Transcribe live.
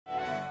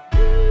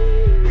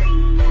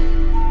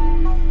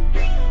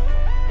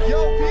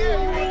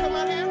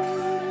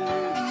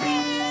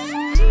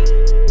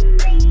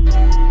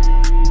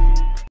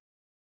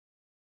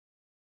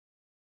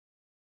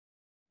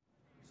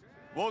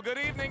Well,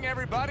 good evening,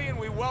 everybody, and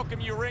we welcome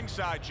you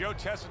ringside. Joe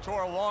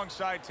Tessitore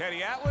alongside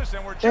Teddy Atlas,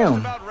 and we're just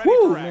about ready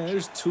for action. Man,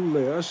 it's too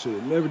late. I should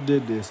have never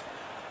did this.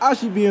 I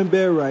should be in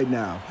bed right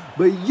now.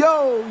 But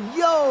yo,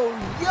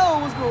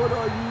 what's going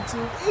on,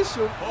 YouTube? It's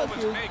your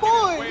fucking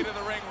boy.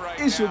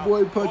 It's your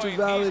boy, Puncher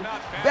Valid,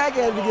 back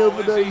at it again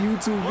for another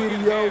YouTube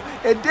video.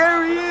 And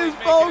there he is,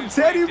 folks,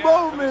 Teddy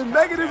Bowman,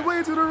 making his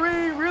way to the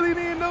ring. Really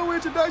need no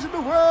introduction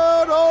the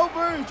world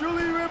over. He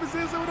truly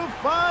represents some of the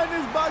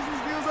finest boxing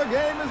skills our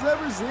game has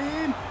ever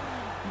seen.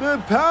 The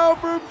pound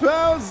for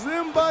pound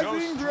Zim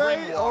boxing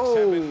great.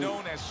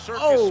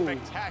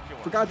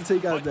 Forgot to tell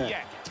you guys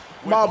that.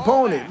 My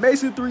opponent,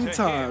 Mason 3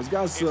 times,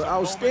 got an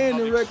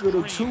outstanding record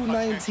of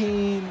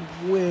 219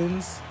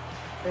 wins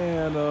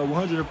and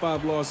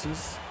 105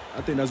 losses.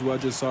 I think that's what I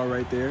just saw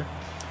right there.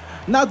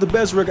 Not the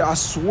best record. I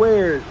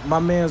swear my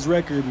man's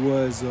record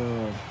was,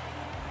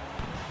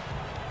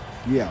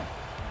 yeah.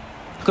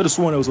 Could have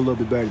sworn it was a little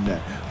bit better than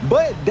that.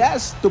 But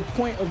that's the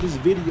point of this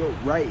video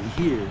right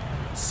here.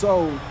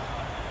 So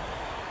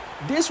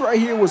this right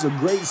here was a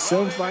great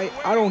sim fight.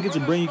 I don't get to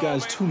bring you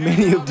guys too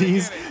many of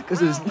these because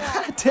there's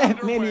not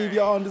that many of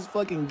y'all in this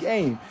fucking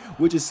game,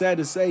 which is sad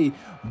to say.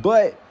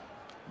 But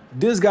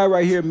this guy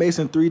right here,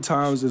 Mason 3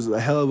 times, is a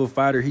hell of a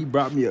fighter. He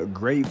brought me a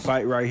great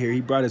fight right here. He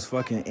brought his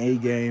fucking A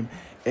game.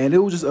 And it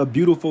was just a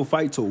beautiful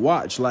fight to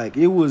watch. Like,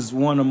 it was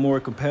one of the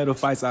more competitive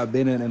fights I've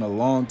been in a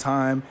long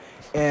time.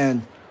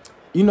 And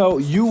you know,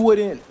 you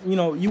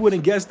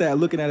wouldn't guess that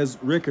looking at his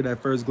record at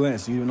first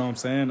glance. You know what I'm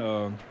saying?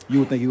 You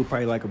would think he was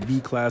probably like a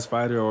B-class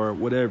fighter or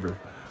whatever.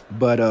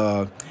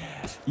 But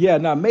yeah,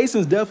 now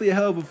Mason's definitely a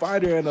hell of a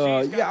fighter,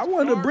 and yeah, I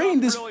wanted to bring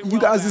this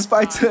this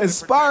fight to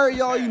inspire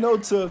y'all, you know,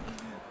 to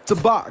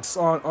box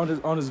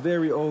on this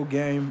very old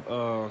game.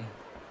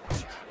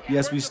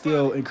 Yes, we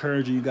still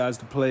encouraging you guys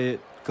to play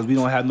it because we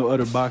don't have no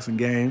other boxing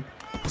game,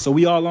 so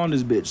we all on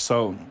this bitch.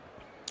 So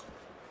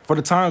for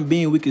the time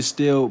being, we can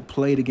still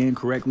play the game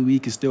correctly. We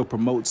can still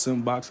promote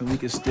some boxing. We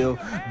can still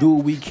do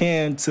what we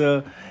can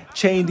to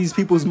change these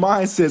people's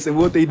mindsets and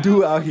what they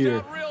do out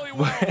here.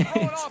 But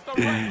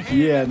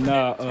yeah,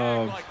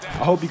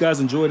 I hope you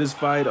guys enjoy this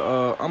fight.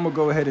 I'm gonna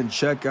go ahead and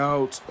check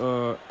out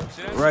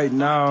right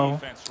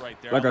now.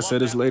 Like I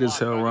said, it's late as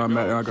hell where I'm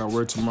at, and I got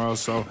work tomorrow.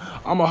 So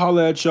I'm gonna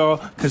holler at y'all.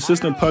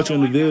 Consistent puncher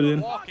in the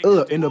building.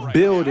 In the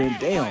building.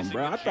 Damn,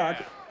 bro. I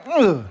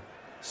thought.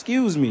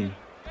 Excuse me.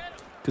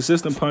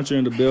 Consistent puncher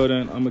in the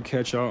building. I'm gonna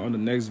catch y'all on the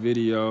next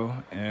video,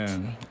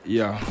 and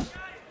yeah.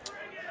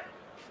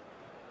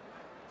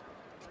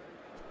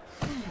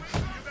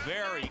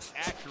 Very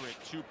accurate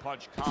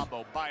two-punch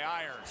combo by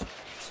Iron.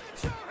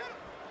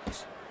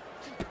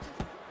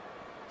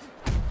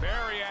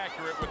 Very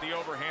accurate with the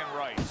overhand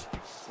right.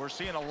 We're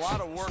seeing a lot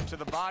of work to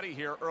the body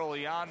here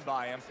early on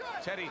by him.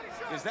 Teddy,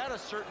 is that a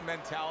certain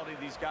mentality,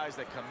 these guys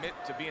that commit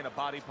to being a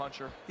body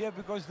puncher? Yeah,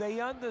 because they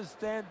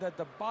understand that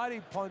the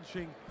body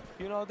punching,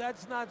 you know,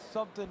 that's not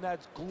something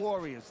that's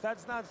glorious.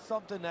 That's not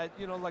something that,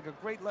 you know, like a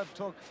great left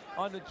hook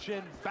on the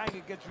chin, bang,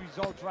 it gets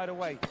results right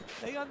away.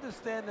 They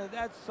understand that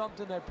that's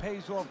something that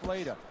pays off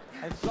later,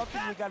 and something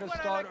you got to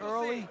start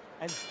early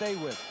and stay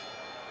with.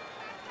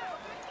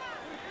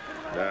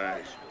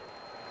 Nice.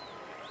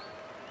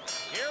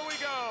 Here we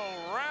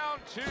go.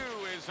 Round 2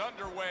 is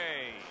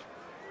underway.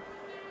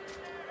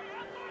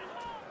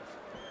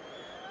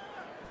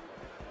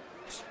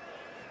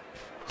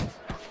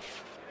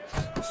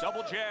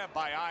 Double jab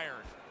by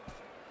Iron.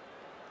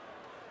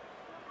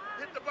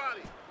 Hit the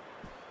body.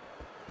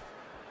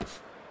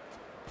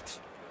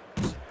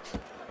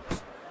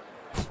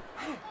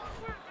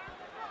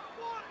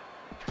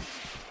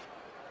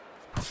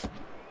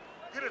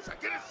 Get inside,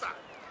 get inside.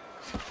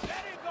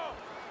 There you go.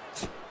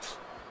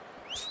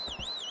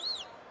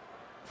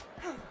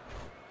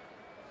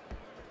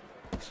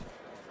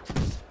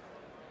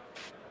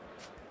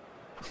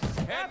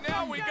 And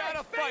now we got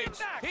a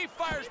fight. He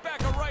fires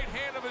back a right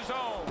hand of his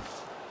own.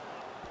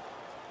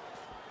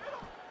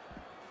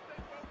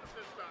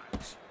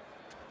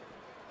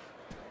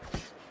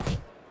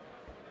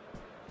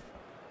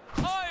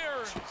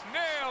 Iron's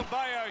nailed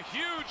by a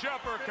huge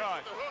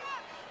uppercut.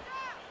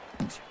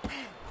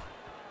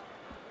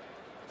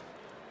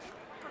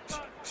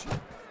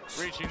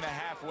 Reaching the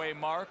halfway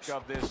mark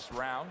of this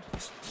round.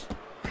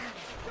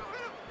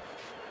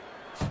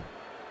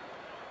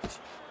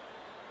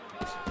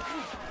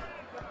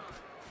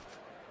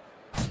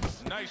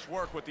 Nice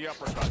work with the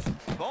uppercut.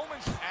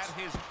 Bowman's at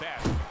his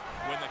best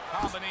when the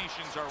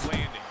combinations are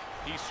landing.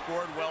 He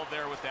scored well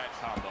there with that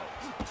combo.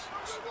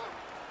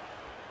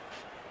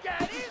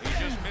 He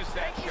just missed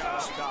that shot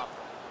up top.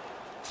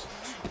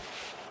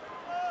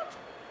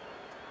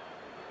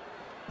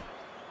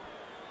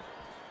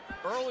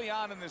 Early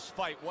on in this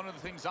fight, one of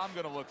the things I'm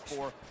going to look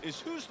for is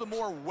who's the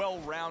more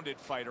well-rounded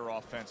fighter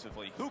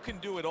offensively. Who can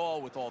do it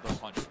all with all their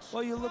punches?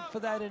 Well, you look for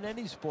that in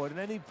any sport, in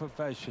any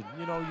profession.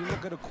 You know, you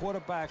look at a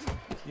quarterback,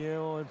 you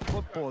know, in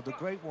football, the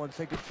great ones,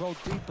 they can throw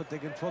deep, but they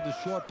can throw the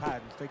short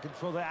patterns. They can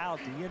throw the out,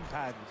 the in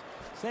patterns.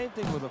 Same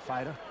thing with a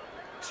fighter.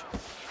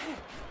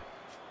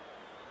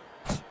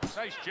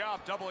 Nice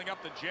job doubling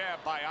up the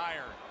jab by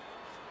Iron.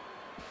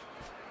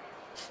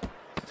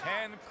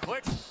 And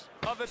clicks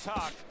of the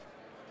talk.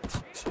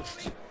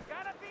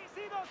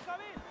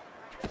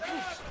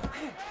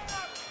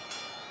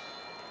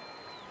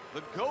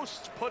 The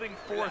Ghost's putting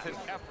forth an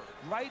effort.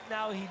 Right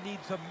now, he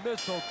needs a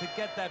missile to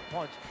get that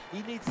punch.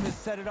 He needs to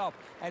set it up,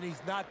 and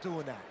he's not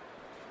doing that.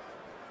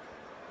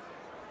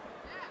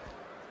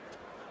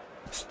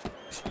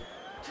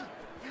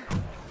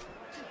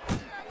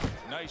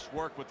 Nice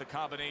work with the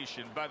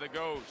combination by the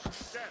Ghost.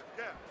 Stay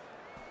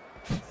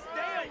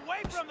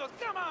away from those.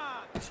 Come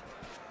on.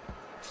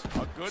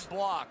 A good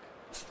block.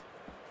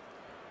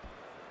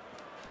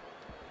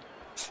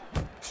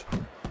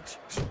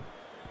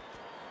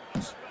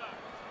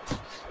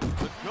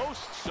 The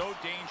Ghost's so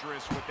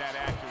dangerous with that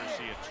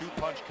accuracy. A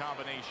two-punch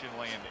combination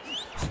landing.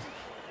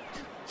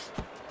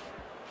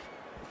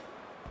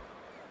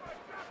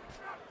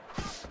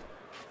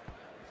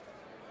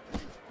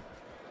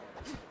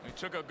 He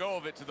took a go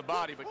of it to the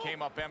body, but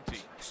came up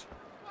empty.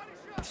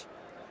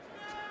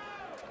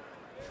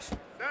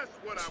 That's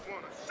what I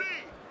want to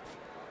see.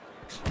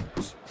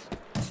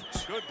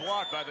 Good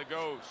block by the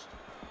Ghost.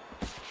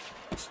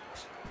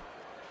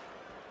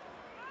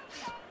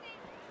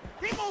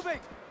 Keep moving.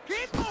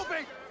 Keep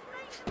moving.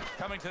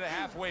 Coming to the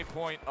halfway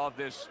point of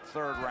this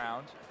third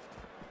round.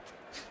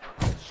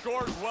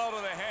 Scores well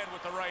to the head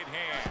with the right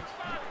hand.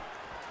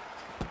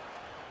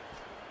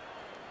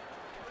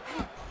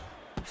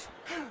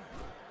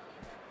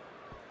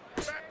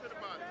 Back to the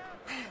body.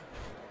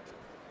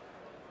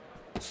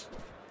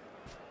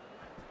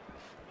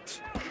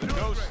 The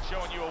Ghost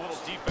showing you a little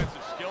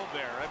defensive skill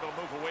there, able to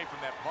move away from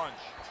that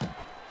punch.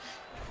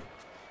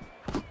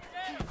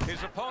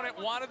 His opponent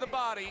wanted the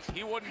body,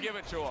 he wouldn't give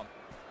it to him.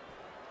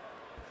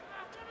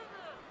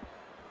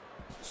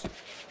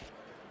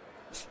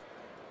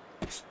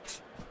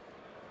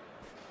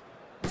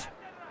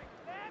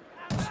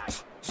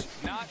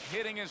 Not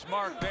hitting his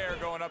mark there,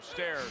 going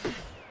upstairs.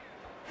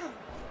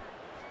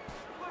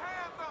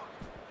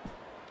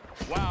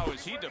 Wow,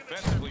 is he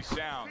defensively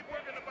sound. Keep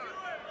working the body.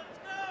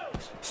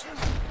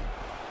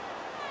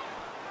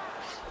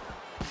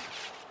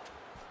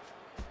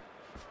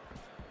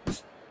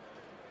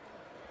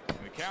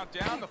 We count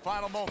down the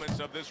final moments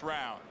of this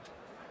round.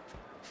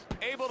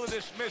 Able to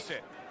dismiss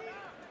it.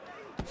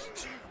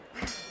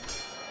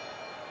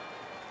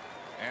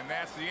 And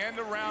that's the end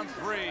of round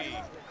 3.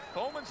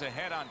 Coleman's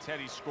ahead on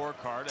Teddy's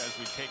scorecard as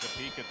we take a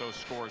peek at those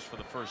scores for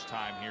the first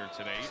time here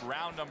today.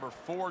 Round number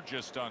 4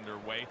 just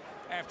underway.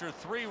 After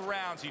 3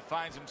 rounds, he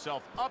finds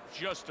himself up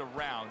just a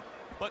round,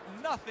 but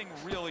nothing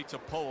really to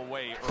pull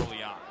away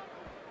early on.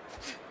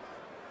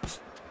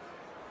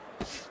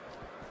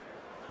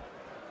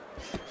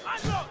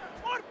 Ando,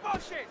 more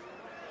punches.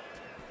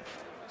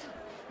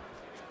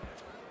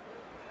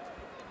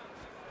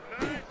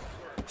 Nice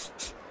work.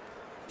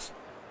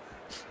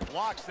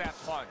 Blocks that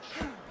punch.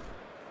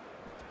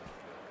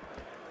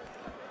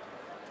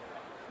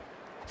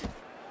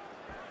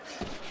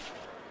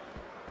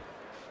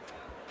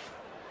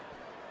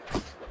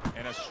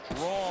 And a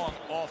strong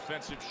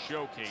offensive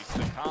showcase.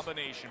 The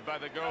combination by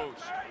the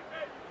Ghost.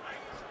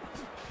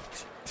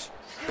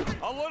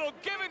 A little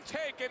give and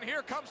take, and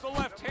here comes the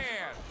left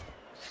hand.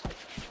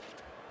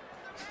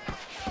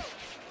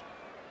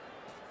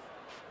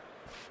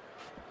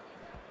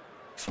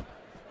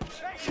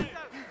 Take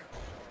yourself.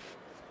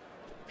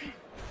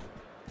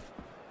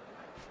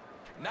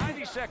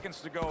 90 seconds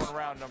to go in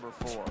round number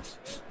 4.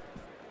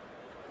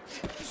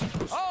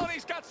 Oh, and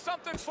he's got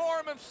something for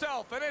him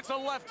himself, and it's a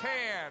left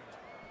hand.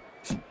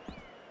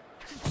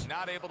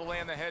 Not able to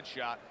land the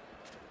headshot.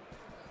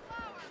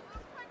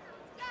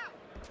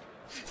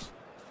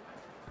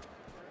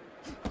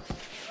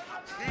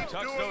 Keep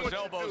Tucks doing those what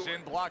you're elbows doing.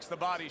 in, blocks the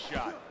body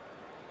shot.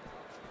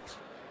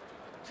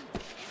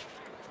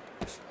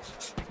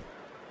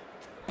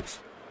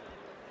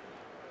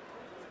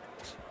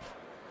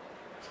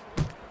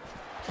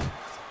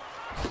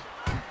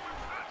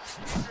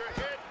 Keep your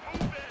head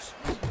moving.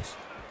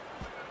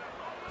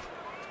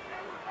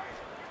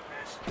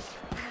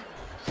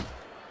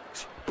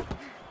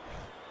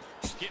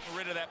 Getting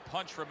rid of that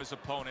punch from his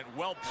opponent.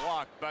 Well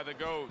blocked by the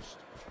Ghost.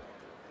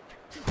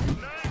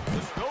 Nice.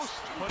 The Ghost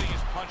putting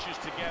his punches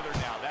together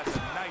now. That's a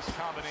nice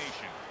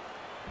combination.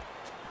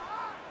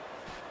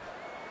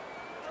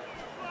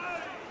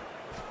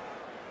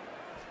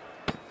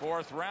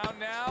 Fourth round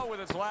now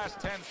with its last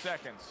 10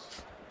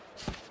 seconds.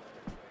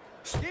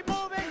 Keep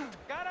moving.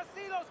 Gotta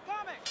see those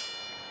coming.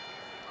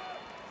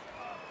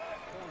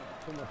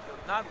 You're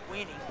not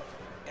winning,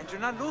 and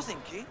you're not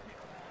losing, kid.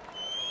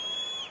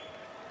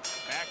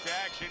 Back to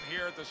action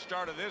here at the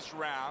start of this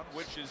round,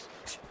 which is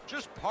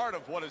just part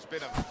of what has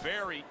been a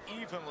very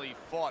evenly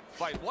fought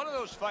fight. One of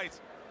those fights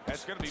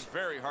that's going to be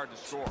very hard to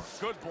score.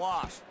 Good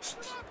block.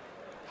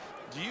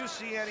 Do you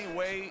see any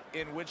way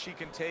in which he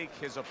can take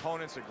his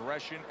opponent's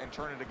aggression and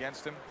turn it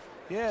against him?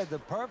 Yeah, the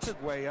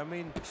perfect way. I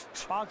mean,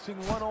 boxing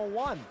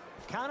 101,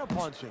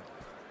 counterpunching.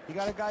 You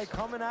got a guy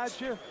coming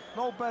at you,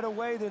 no better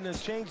way than to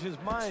change his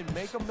mind.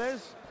 Make him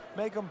miss,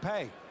 make him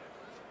pay.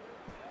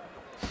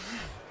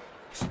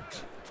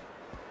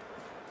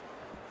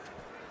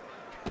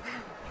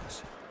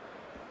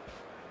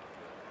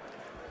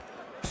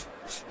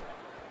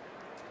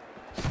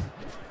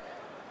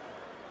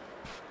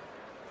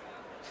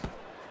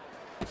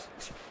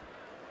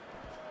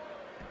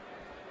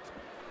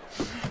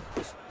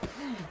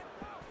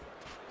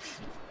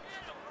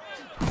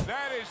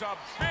 That is a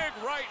big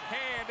right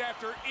hand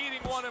after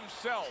eating one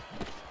himself.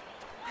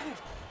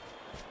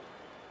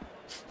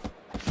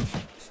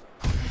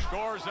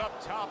 Scores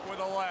up top with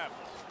a left.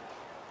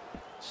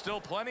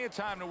 Still plenty of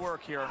time to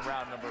work here in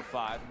round number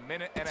 5.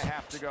 Minute and a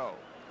half to go.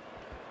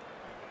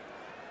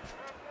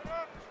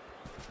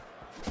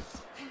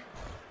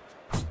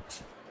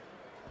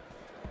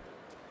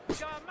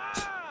 Come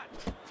on!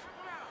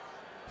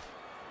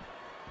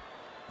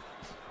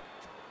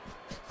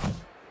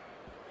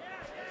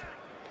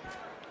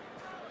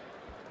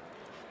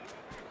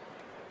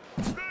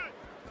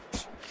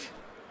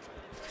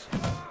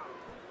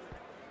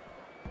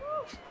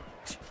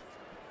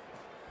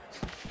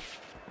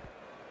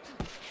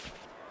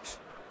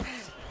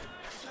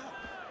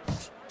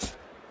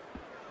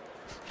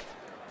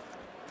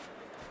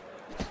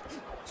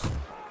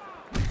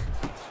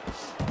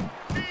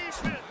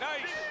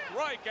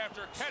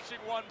 After catching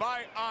one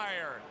by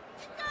iron.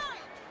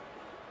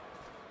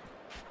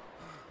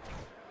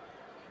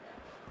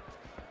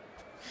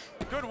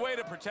 Good way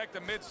to protect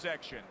the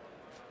midsection.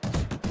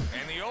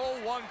 And the old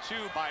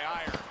 1-2 by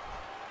iron.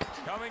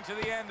 Coming to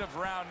the end of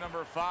round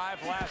number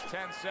 5, last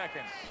 10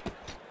 seconds.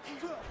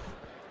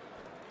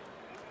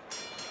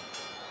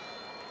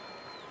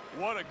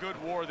 What a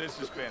good war this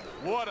has been.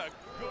 What a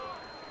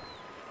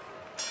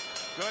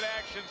good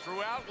action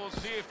throughout. We'll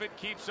see if it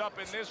keeps up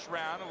in this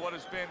round of what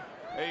has been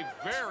a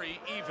very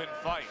even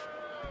fight.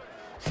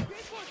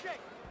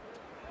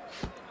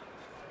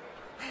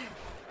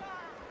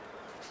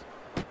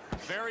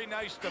 Very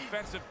nice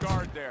defensive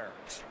guard there.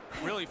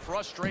 Really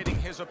frustrating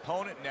his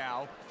opponent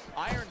now.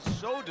 Iron's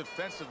so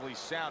defensively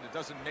sound, it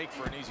doesn't make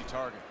for an easy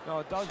target. No,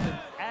 it doesn't,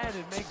 and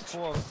it makes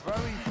for a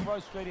very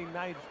frustrating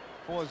night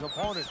for his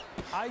opponent.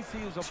 I see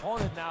his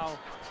opponent now,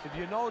 if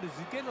you notice,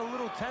 he's getting a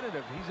little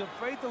tentative. He's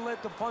afraid to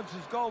let the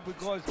punches go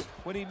because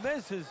when he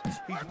misses,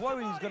 he's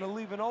worried he's going to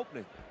leave an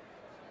opening.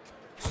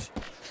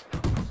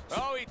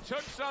 Oh, he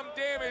took some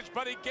damage,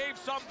 but he gave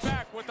some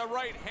back with the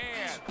right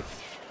hand.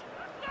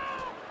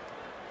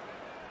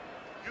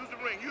 Use the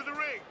ring, use the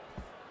ring.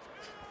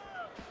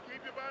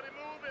 Keep your body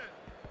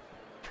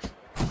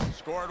moving.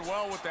 Scored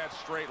well with that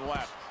straight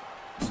left.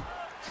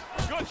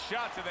 Good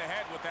shot to the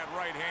head with that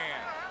right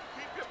hand.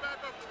 Keep your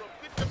back off the rope.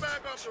 Get your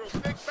back off the rope.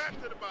 Stick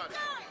back to the body.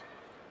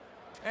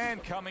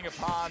 And coming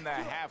upon the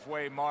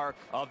halfway mark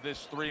of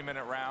this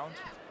 3-minute round.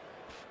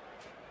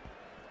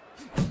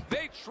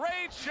 They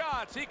trade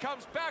shots. He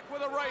comes back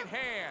with a right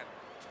hand.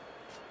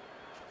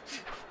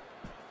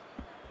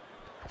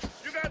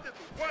 You got this.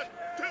 1,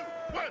 2,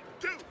 1,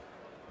 2.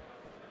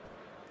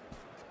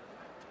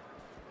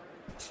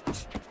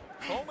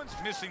 Bowman's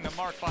missing the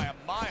mark by a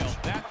mile.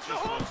 That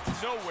just was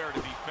nowhere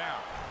to be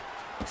found.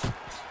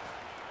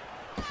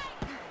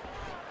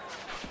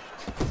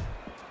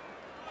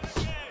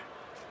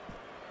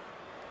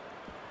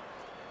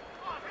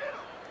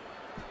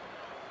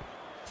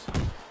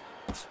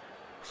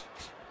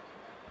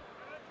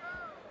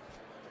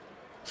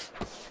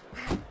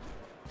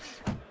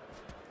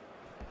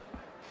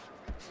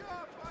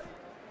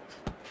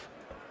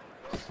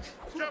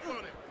 Jump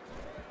on him.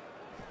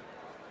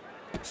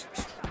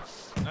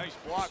 Nice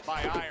block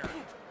by Iron.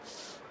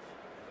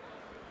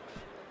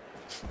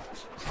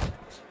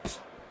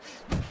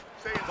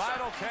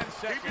 Final 10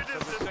 seconds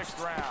of the 6th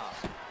round.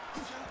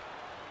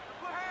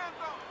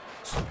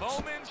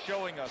 Bowman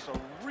showing us a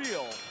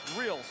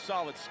real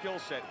solid skill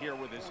set here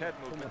with his head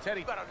movement.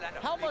 Teddy,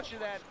 how much of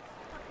that?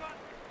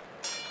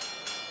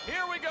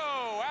 Here we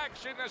go.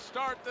 Action to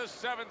start the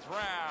 7th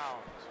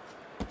round.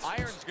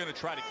 Iron's going to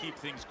try to keep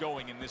things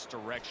going in this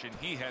direction.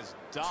 He has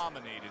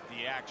dominated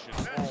the action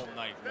all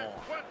night long.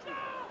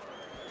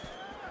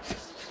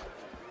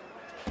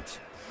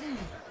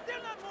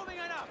 Still not moving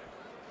enough.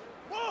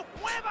 Move,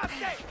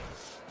 muévate.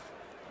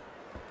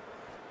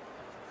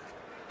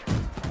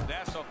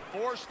 That's a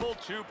forceful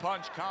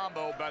 2-punch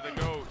combo by the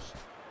Ghost.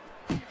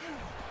 Move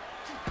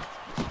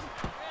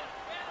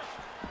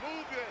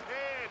your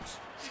head.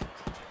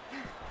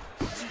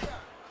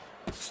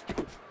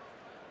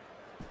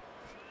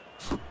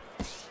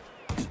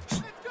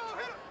 Let's go,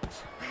 hit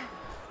him.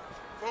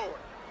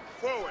 Forward,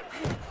 forward.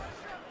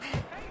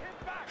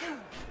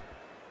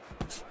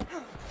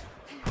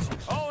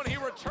 Oh, and he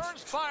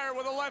returns fire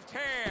with a left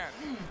hand.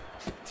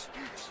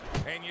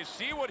 And you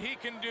see what he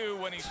can do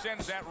when he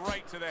sends that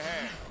right to the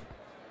head.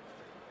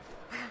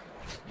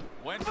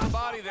 Went to the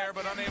body there,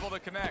 but unable to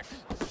connect.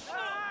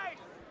 Nice.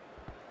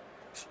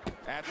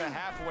 At the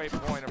halfway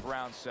point of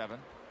round 7.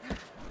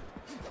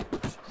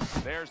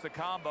 There's the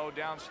combo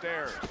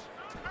downstairs.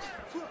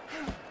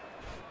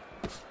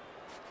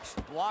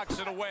 Blocks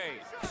it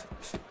away.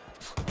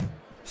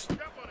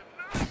 Jump on him.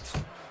 Nice.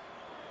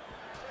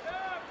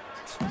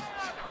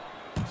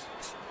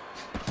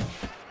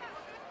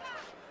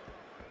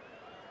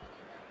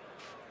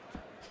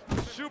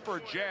 Super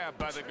jab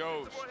by the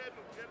Ghost. Go ahead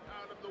and get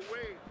out of the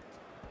way.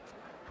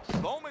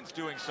 Bowman's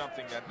doing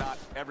something that not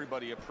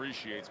everybody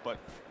appreciates, but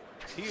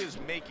he is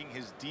making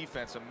his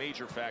defense a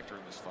major factor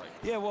in this fight.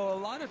 Yeah, well, a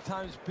lot of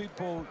times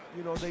people,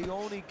 you know, they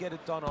only get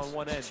it done on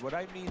one end. What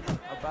I mean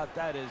about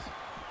that is,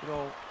 you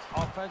know,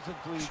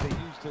 offensively, they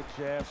use the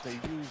jab, they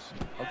use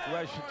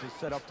aggression to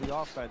set up the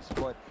offense,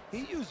 but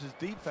he uses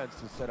defense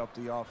to set up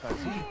the offense.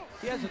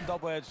 He has a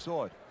double-edged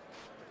sword.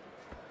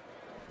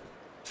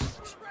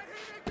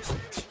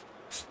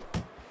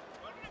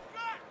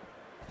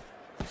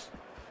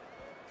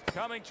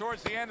 Coming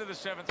towards the end of the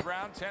 7th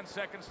round, 10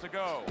 seconds to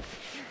go.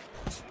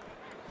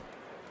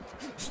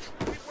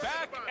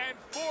 Back and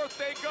forth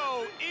they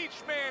go,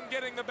 each man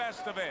getting the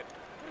best of it.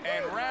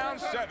 And round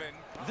 7.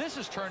 This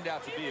has turned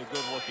out to be a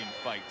good-looking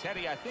fight.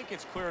 Teddy, I think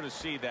it's clear to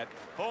see that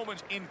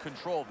Bowman's in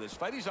control of this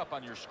fight. He's up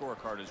on your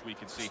scorecard, as we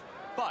can see.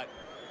 But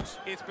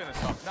it's been a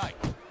tough night.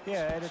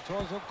 Yeah, and it's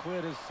also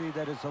clear to see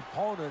that his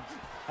opponent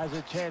has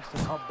a chance to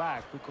come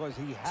back because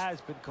he has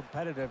been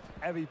competitive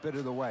every bit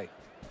of the way.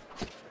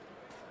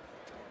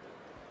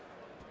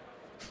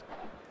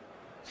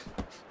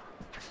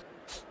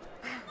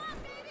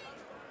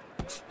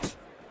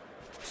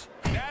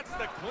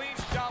 The clean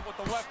shot with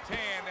the left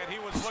hand that he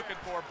was looking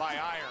for by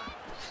iron.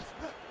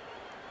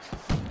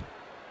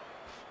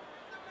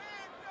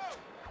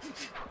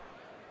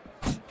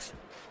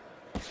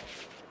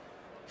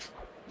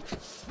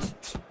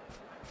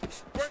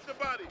 Work the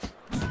body.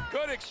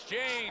 Good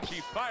exchange.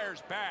 He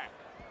fires back.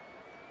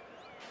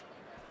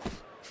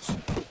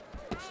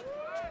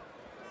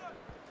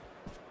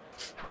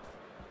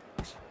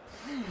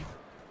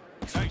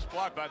 Nice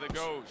block by the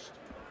Ghost.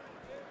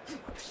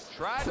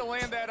 Tried to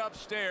land that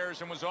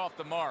upstairs and was off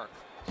the mark.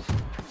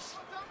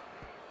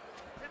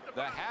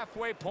 The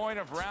halfway point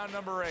of round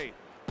number 8.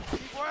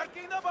 Keep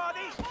working the body.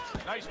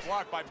 Nice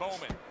block by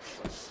Bowman.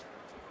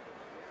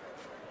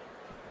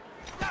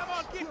 Come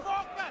on, keep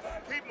focused.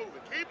 Keep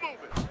moving. Keep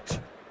moving.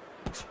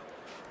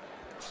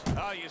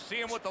 Oh, you see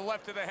him with the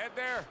left of the head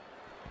there?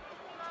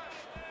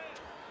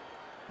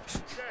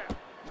 Jab.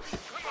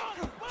 Come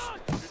on.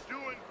 You're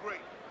doing great.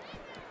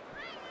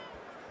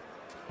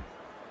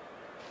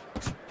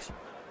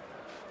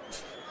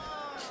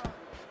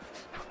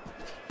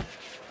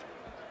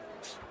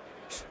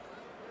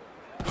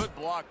 Good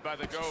block by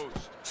the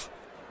Ghost.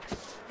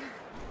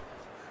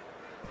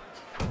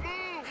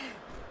 Move.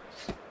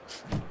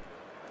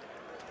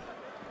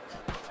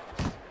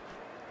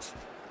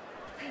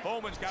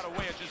 Bowman's got a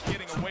way of just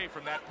getting away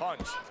from that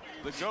punch.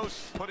 The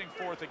Ghost putting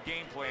forth a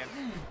game plan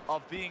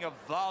of being a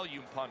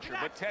volume puncher.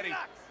 But Teddy,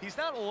 he's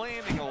not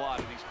landing a lot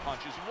of these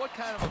punches. What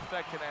kind of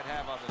effect can that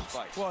have on this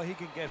fight? Well, he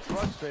can get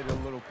frustrated a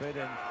little bit,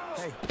 and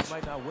hey, he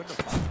might not win the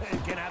fight.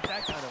 It can have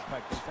that kind of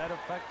effect. Is that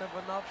effective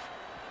enough?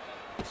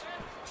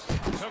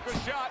 Took a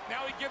shot.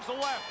 Now he gives a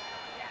left.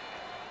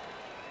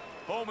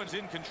 Bowman's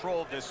in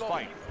control of this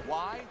fight.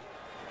 Why?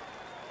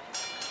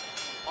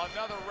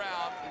 Another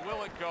round.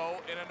 Will it go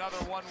in another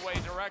one-way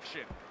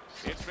direction?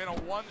 It's been a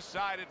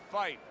one-sided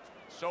fight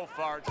so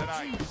far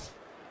tonight.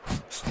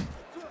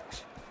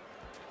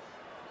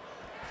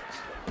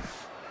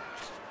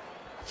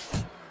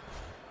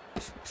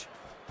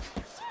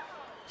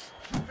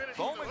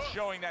 Bowman's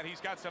showing that he's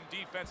got some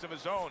defense of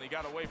his own. He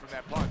got away from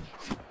that punch.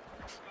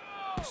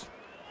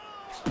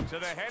 To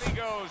the head he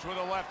goes with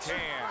a left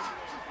hand.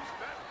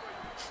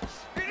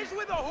 Finish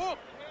with a hook.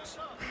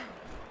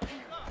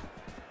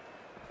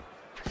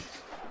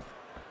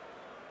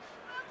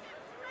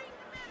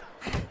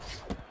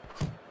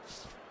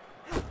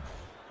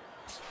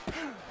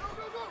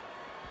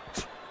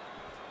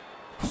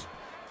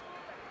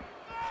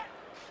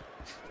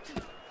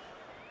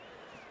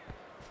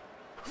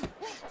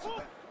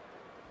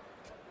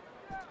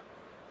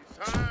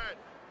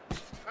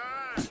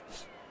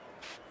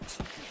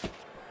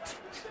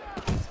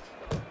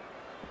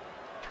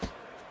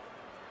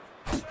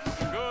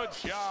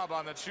 Job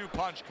on the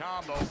two-punch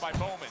combo by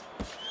Bowman.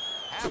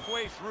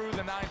 Halfway through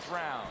the 9th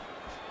round.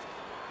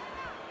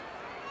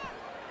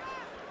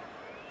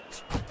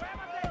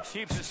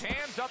 Keeps his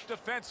hands up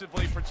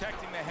defensively,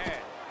 protecting the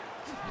head.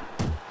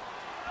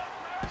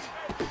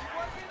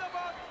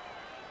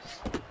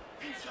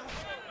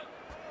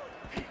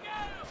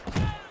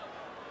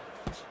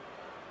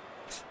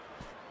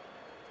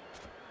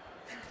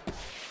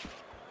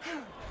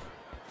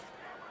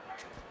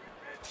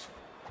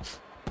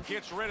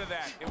 Gets rid of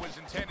that. It was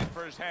intended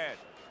for his head.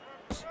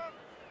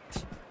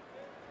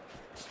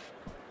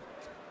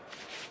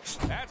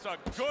 That's a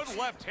good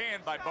left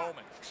hand by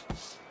Bowman.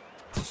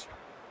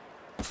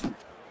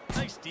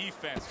 Nice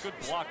defense. Good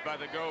block by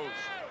the Ghost.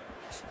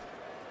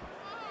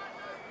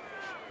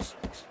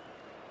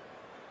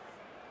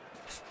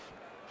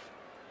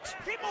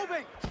 Keep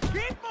moving.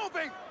 Keep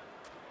moving.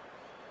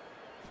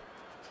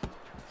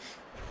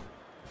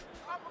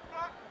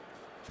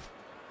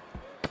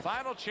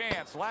 Final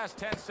chance, last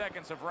 10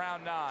 seconds of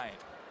round 9.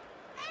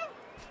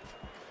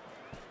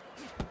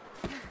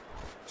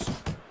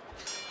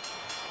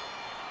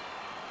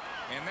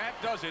 And that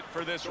does it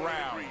for this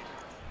round.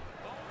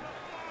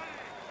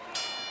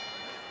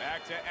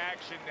 Back to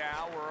action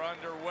now. We're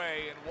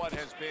underway in what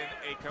has been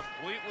a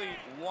completely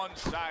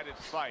one-sided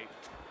fight.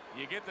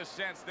 You get the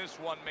sense this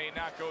one may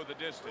not go the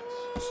distance.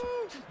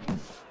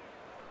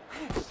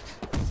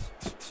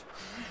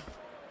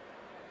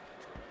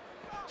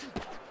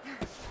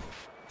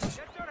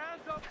 Get your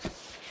hands up.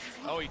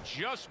 Oh, he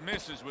just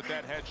misses with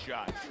that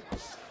headshot.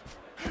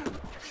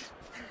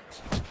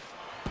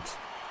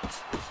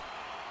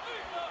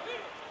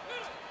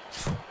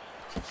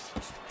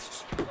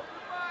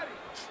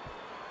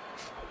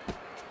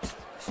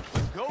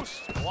 The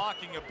Ghost's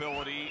blocking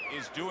ability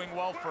is doing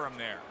well for him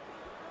there.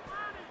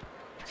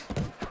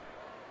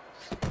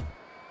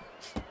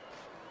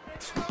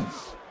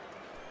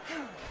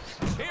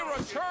 He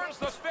returns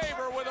the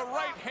favor with a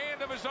right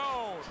hand of his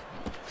own.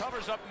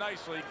 Covers up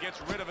nicely,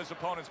 gets rid of his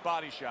opponent's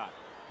body shot.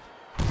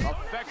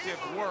 Effective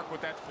work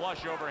with that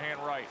flush overhand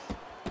right.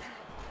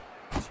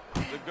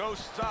 The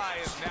Ghost's eye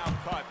is now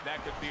cut.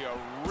 That could be a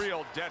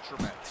real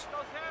detriment.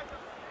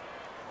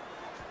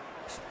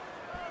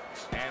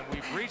 And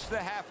we've reached the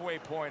halfway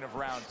point of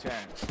round 10.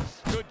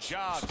 Good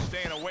job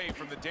staying away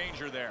from the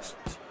danger there.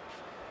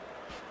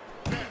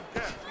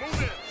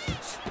 Move it.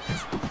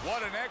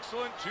 What an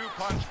excellent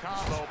two-punch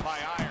combo by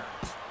Iron.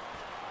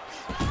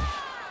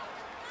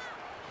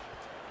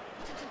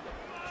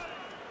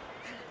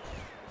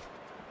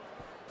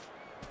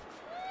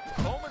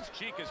 Coleman's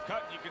cheek is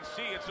cut, and you can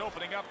see it's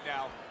opening up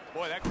now.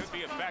 Boy, that could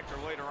be a factor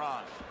later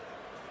on.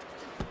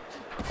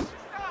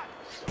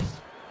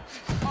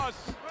 A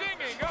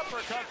stinging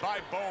uppercut by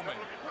Bowman.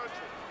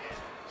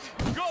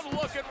 Good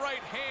looking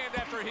right hand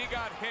after he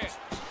got hit.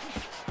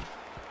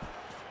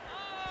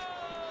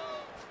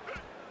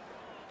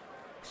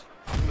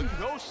 The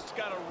Ghost's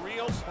got a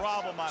real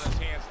problem on his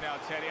hands now,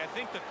 Teddy. I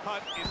think the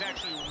cut is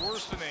actually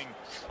worsening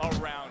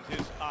around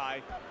his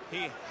eye.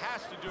 He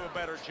has to do a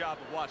better job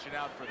of watching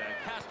out for that.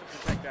 He has to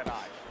protect that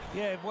eye.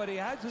 Yeah, what he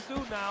has to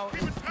do now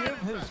is give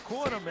his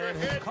corner man,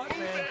 his cut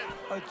man,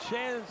 a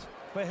chance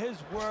for his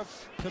work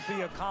to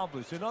be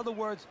accomplished. In other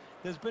words,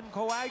 there's been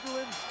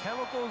coagulants,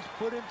 chemicals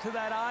put into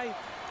that eye.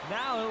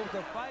 Now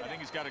the fight. I think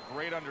he's got a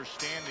great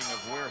understanding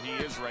of where he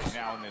is right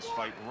now in this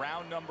fight.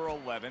 Round number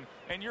 11,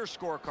 and your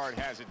scorecard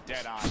has it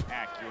dead on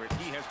accurate.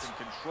 He has been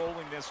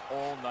controlling this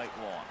all night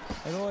long.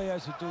 And all he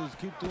has to do is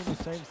keep doing the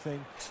same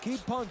thing.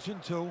 Keep punching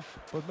too,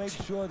 but make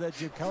sure that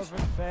you're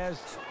covering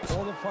fast,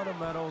 all the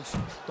fundamentals.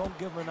 Don't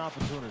give him an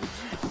opportunity.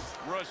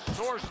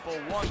 Resourceful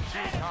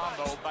 1-2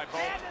 combo by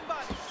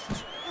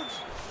both.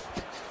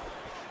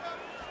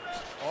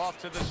 Off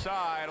to the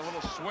side, a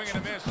little swing and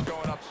a miss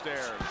going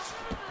upstairs.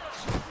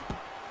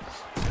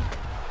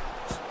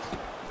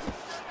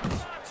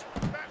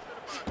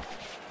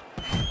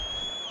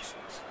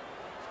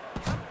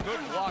 Good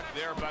block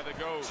there by the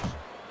Ghost.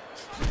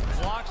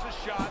 Blocks a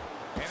shot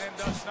and then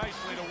does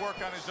nicely to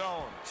work on his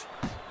own.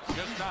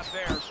 Just not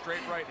there.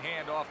 Straight right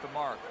hand off the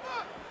mark.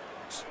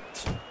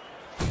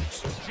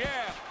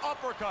 Jab,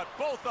 uppercut,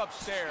 both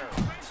upstairs.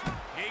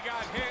 He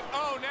got hit.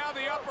 Oh, now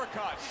the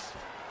uppercut.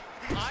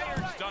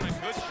 Iron's done a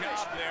good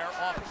job there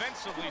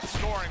offensively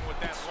scoring with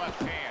that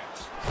left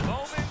hand.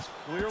 Bowman's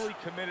clearly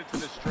committed to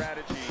the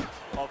strategy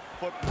of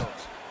footwork,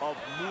 of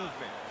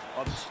movement,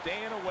 of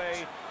staying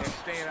away and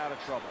staying out of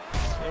trouble.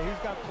 Yeah,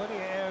 he's got plenty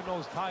of air in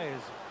those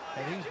tires,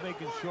 and he's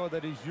making sure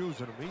that he's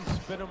using them. He's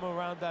spinning them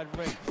around that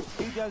ring.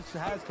 He just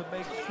has to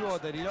make sure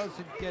that he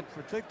doesn't get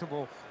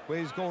predictable where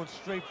he's going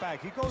straight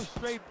back. He goes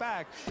straight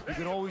back, you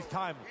can always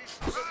time him.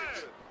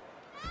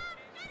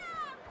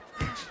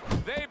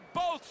 They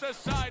both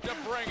decide to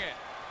bring it.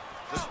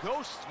 The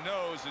Ghost's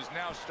nose is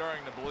now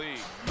starting to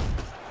bleed.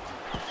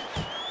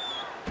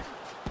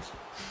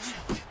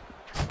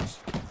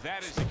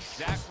 That is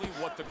exactly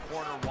what the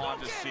corner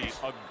wanted to see.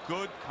 A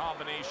good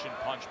combination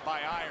punch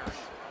by Iron.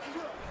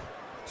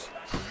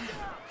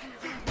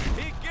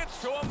 He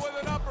gets to him with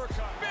an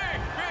uppercut.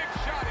 Big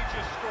shot he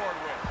just scored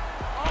with.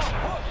 Oh,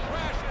 hook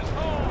crashes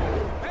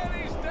home, and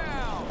he's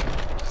down.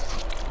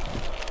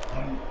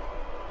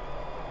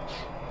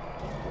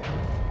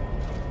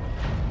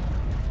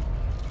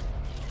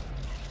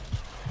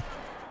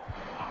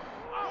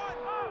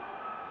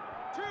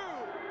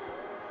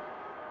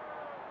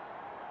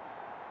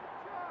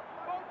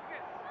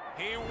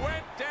 He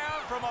went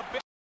down from a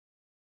big...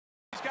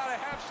 He's got to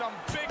have some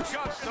big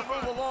guts to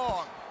move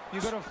along.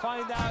 You're going to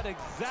find out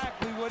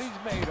exactly what he's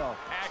made of.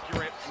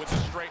 Accurate with the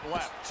straight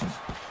left.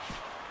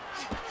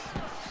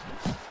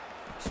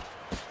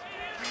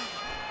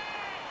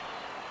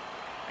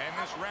 And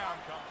this round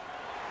comes.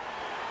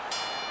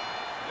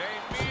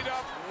 They meet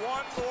up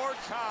one more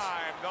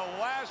time. The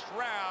last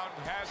round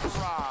has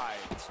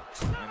arrived.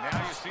 And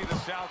now you see the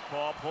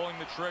southpaw pulling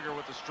the trigger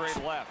with the straight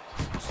left.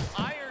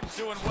 Iron's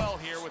doing well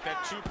here with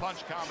that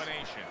two-punch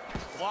combination.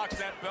 Blocks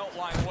that belt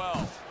line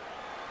well.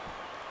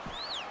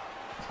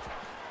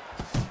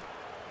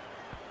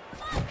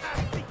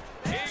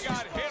 He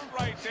got hit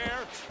right there,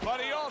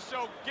 but he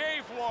also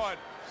gave one.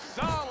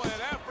 Solid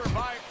effort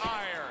by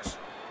Iron.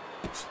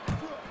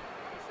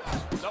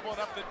 Doubling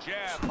up the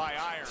jab by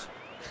Iron.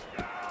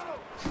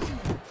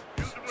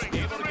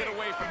 Able to get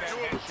away from that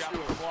headshot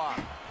with the block.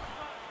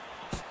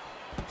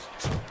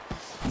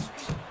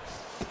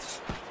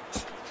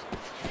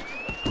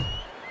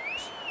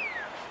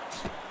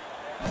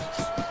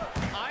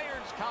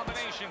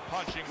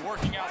 punching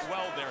working out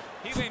well there.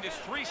 He landed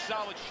 3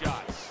 solid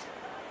shots.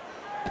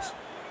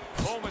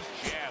 Bowman's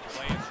jab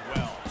lands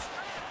well.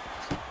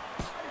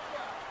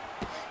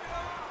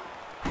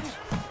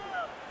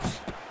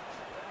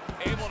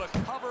 Able to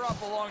cover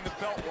up along the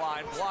belt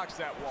line, blocks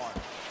that one.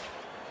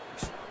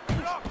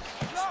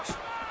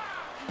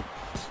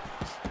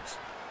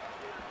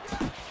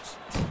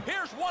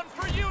 Here's one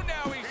for you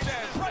now, he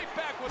says. Right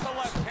back with the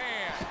left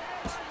hand.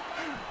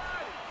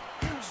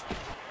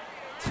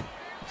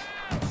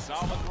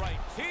 Solid right.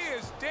 He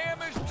is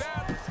damaged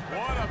badly.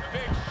 What a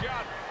big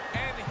shot.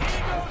 And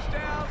he goes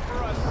down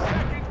for a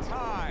second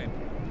time.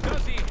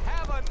 Does he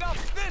have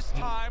enough this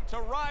time to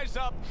rise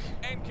up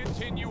and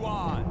continue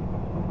on?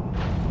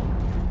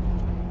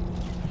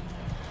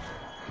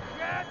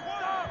 Get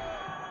up!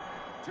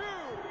 2, 3,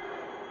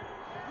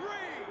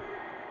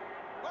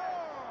 4.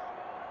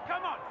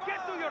 Come on,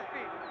 get to your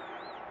feet.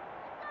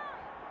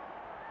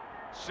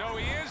 So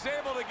he is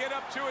able to get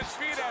up to his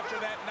feet after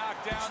that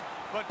knockdown.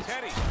 But,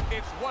 Teddy,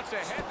 it's what's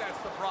ahead that's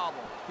the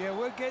problem. Yeah,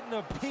 we're getting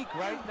a peek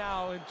right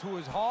now into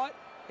his heart,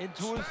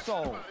 into his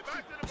soul.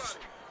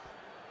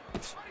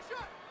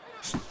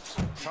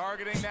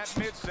 Targeting that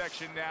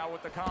midsection now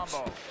with the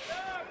combo.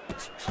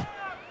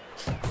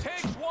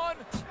 Takes one,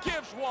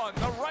 gives one.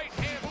 The right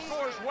hand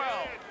scores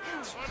well.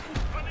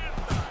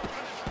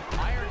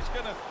 Iron's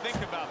going to think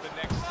about the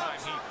next time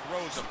he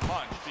throws a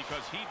punch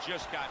because he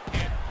just got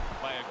hit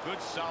by a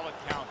good solid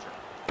counter.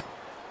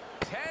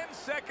 10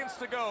 seconds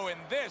to go in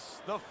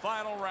this, the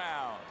final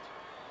round.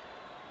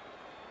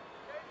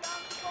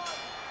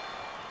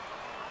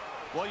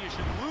 Well, you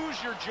should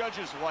lose your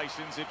judge's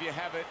license if you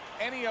have it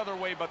any other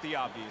way but the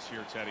obvious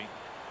here, Teddy.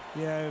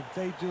 Yeah, if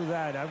they do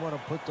that, I want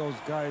to put those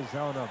guys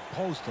on a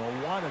poster,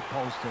 a wanted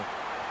poster,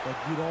 but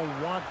you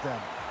don't want them.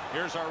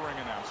 Here's our ring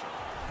announcer.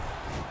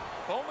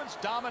 Bowman's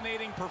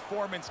dominating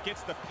performance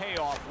gets the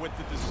payoff with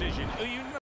the decision.